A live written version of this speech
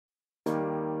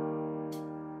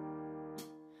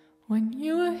When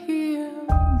you were here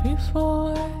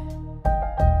before,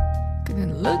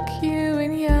 couldn't look you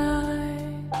in the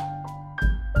eye.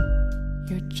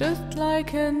 You're just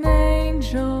like an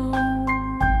angel.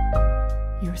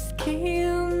 Your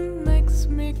skin makes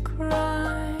me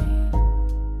cry.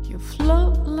 You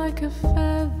float like a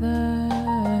feather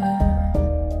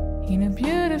in a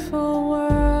beautiful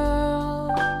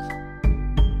world.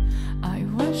 I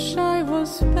wish I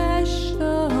was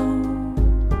special.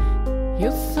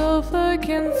 You're so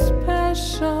fucking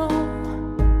special,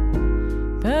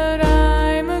 but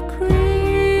I'm a creep.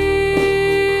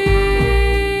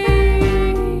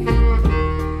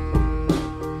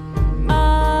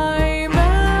 I'm a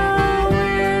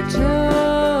weirdo.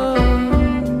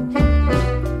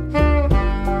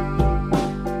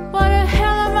 What the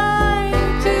hell am I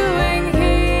doing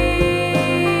here?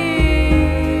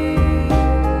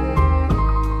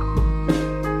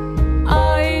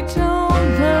 I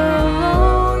don't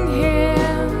belong here.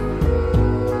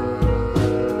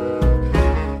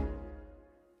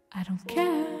 I don't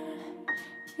care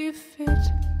if it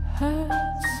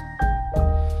hurts.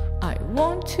 I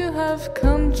want to have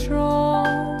control.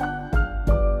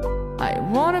 I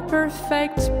want a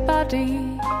perfect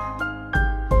body.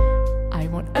 I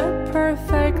want a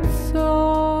perfect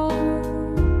soul.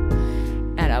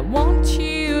 And I want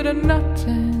you to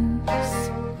notice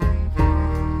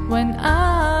when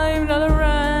I'm not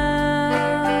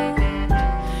around.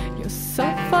 You're so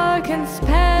fucking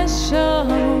special.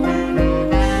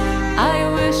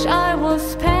 I wish I was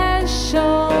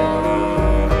special,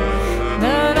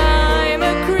 but I'm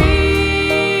a creep.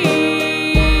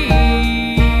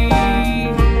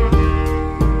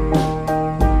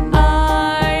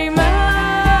 I'm a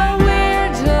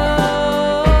weirdo.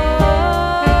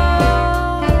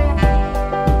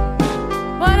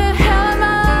 What the hell am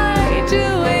I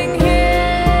doing here?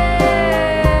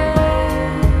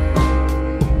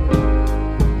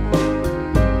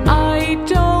 I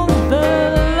don't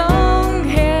belong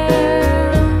here.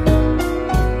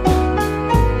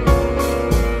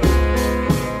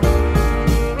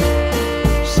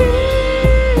 She's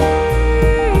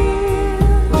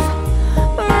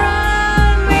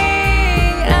running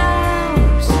out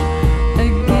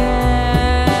again.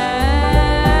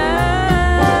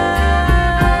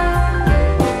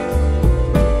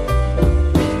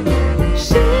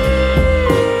 She's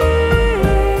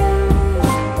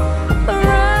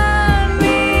running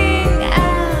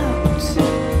out.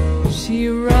 She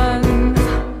runs,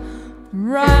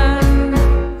 run,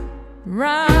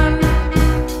 run,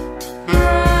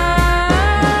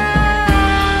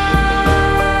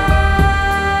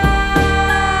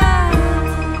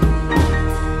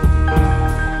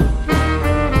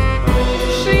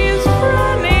 she's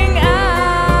running out.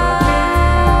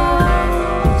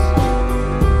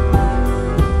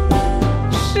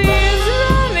 She's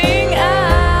running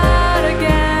out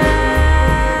again.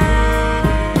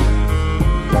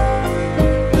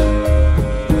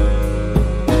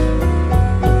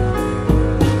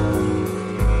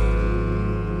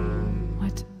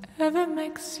 Whatever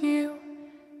makes you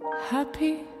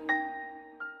happy,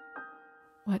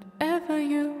 whatever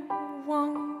you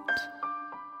want.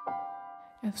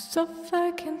 You're so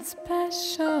fucking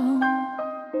special.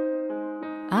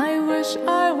 I wish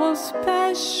I was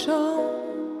special.